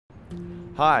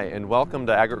Hi, and welcome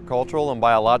to Agricultural and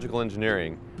Biological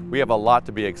Engineering. We have a lot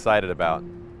to be excited about.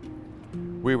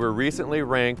 We were recently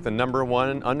ranked the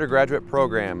 #1 undergraduate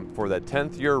program for the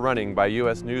 10th year running by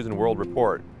U.S. News & World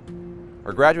Report.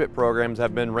 Our graduate programs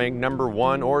have been ranked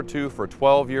 #1 or 2 for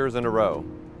 12 years in a row.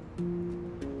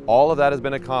 All of that has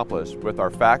been accomplished with our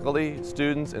faculty,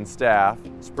 students, and staff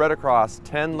spread across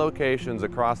 10 locations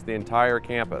across the entire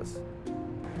campus.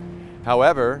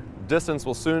 However, distance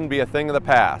will soon be a thing of the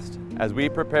past as we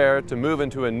prepare to move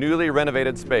into a newly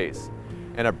renovated space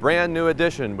and a brand new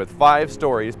addition with 5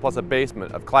 stories plus a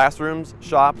basement of classrooms,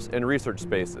 shops, and research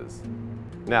spaces.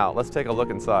 Now, let's take a look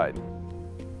inside.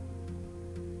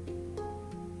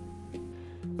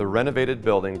 The renovated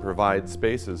building provides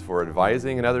spaces for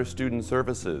advising and other student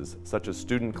services, such as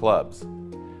student clubs.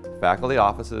 Faculty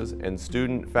offices and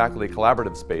student-faculty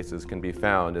collaborative spaces can be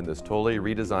found in this totally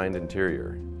redesigned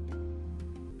interior.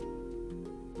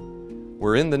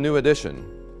 We're in the new addition.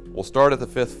 We'll start at the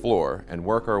 5th floor and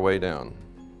work our way down.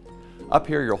 Up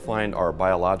here you'll find our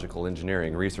biological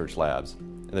engineering research labs,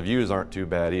 and the views aren't too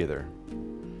bad either.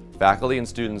 Faculty and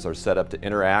students are set up to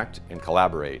interact and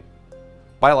collaborate.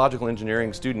 Biological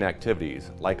engineering student activities,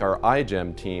 like our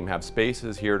iGEM team, have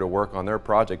spaces here to work on their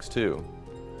projects too.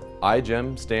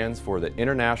 iGEM stands for the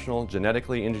International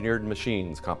Genetically Engineered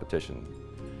Machines Competition.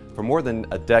 For more than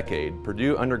a decade,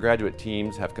 Purdue undergraduate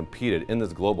teams have competed in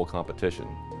this global competition.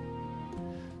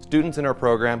 Students in our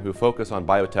program who focus on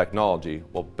biotechnology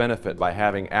will benefit by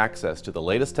having access to the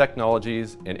latest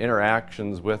technologies and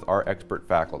interactions with our expert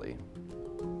faculty.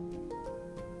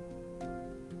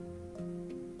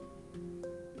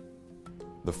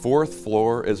 The 4th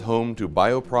floor is home to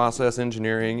BioProcess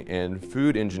Engineering and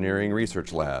Food Engineering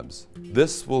research labs.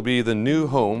 This will be the new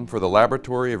home for the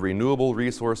Laboratory of Renewable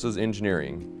Resources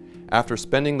Engineering, after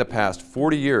spending the past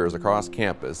 40 years across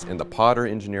campus in the Potter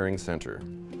Engineering Center.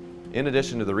 In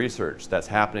addition to the research that's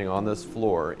happening on this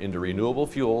floor into renewable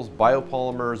fuels,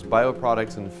 biopolymers,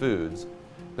 bioproducts, and foods,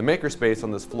 the makerspace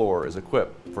on this floor is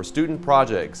equipped for student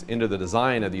projects into the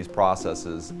design of these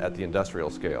processes at the industrial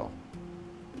scale.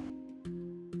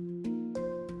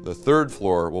 The 3rd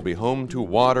floor will be home to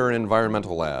water and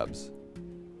environmental labs.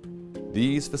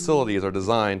 These facilities are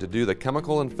designed to do the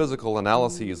chemical and physical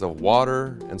analyses of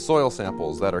water and soil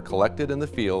samples that are collected in the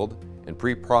field and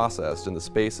pre-processed in the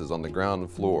spaces on the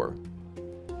ground floor.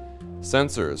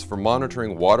 Sensors for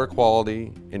monitoring water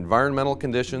quality, environmental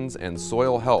conditions, and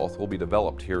soil health will be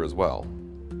developed here as well.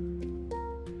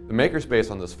 The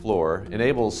makerspace on this floor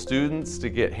enables students to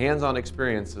get hands-on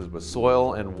experiences with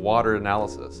soil and water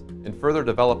analysis and further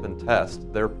develop and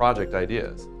test their project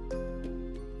ideas.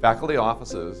 Faculty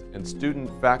offices and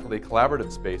student-faculty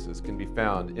collaborative spaces can be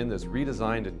found in this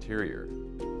redesigned interior.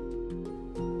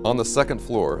 On the 2nd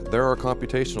floor, there are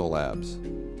computational labs.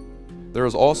 There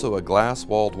is also a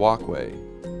glass-walled walkway,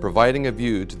 providing a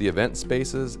view to the event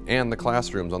spaces and the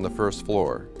classrooms on the 1st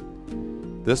floor.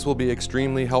 This will be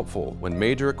extremely helpful when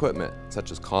major equipment,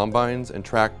 such as combines and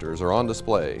tractors, are on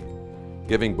display,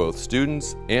 giving both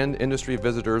students and industry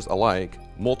visitors alike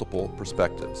multiple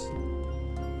perspectives.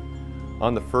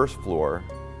 On the 1st floor,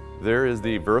 there is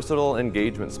the versatile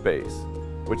engagement space,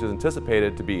 which is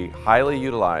anticipated to be highly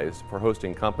utilized for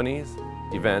hosting companies,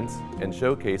 events, and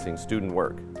showcasing student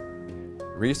work.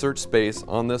 Research space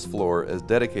on this floor is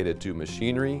dedicated to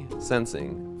machinery,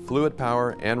 sensing, fluid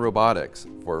power, and robotics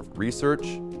for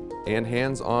research and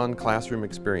hands-on classroom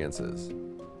experiences.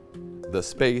 The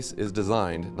space is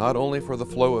designed not only for the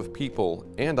flow of people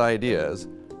and ideas,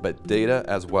 but data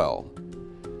as well.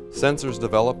 Sensors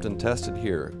developed and tested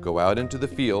here go out into the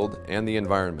field and the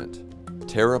environment.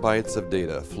 Terabytes of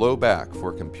data flow back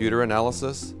for computer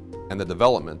analysis and the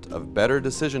development of better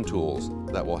decision tools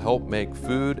that will help make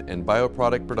food and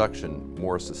bioproduct production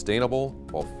more sustainable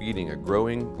while feeding a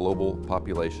growing global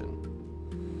population.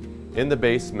 In the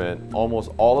basement,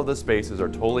 almost all of the spaces are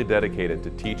totally dedicated to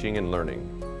teaching and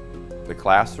learning. The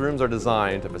classrooms are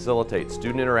designed to facilitate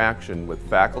student interaction with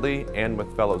faculty and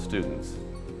with fellow students.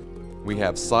 We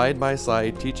have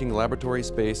side-by-side teaching laboratory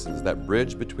spaces that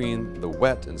bridge between the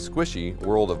wet and squishy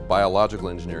world of biological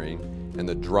engineering and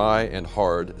the dry and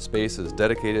hard spaces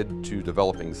dedicated to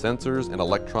developing sensors and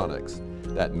electronics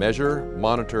that measure,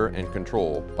 monitor, and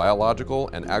control biological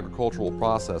and agricultural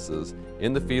processes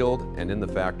in the field and in the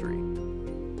factory.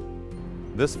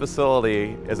 This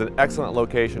facility is an excellent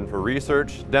location for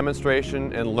research,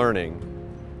 demonstration, and learning.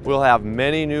 We'll have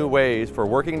many new ways for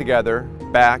working together,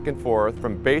 back and forth,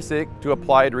 from basic to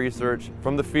applied research,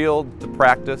 from the field to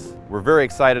practice. We're very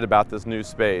excited about this new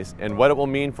space and what it will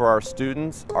mean for our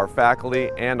students, our faculty,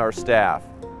 and our staff,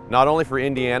 not only for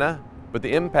Indiana, but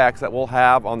the impacts that we'll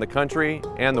have on the country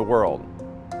and the world.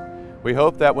 We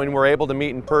hope that when we're able to meet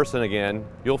in person again,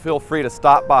 you'll feel free to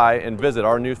stop by and visit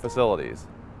our new facilities.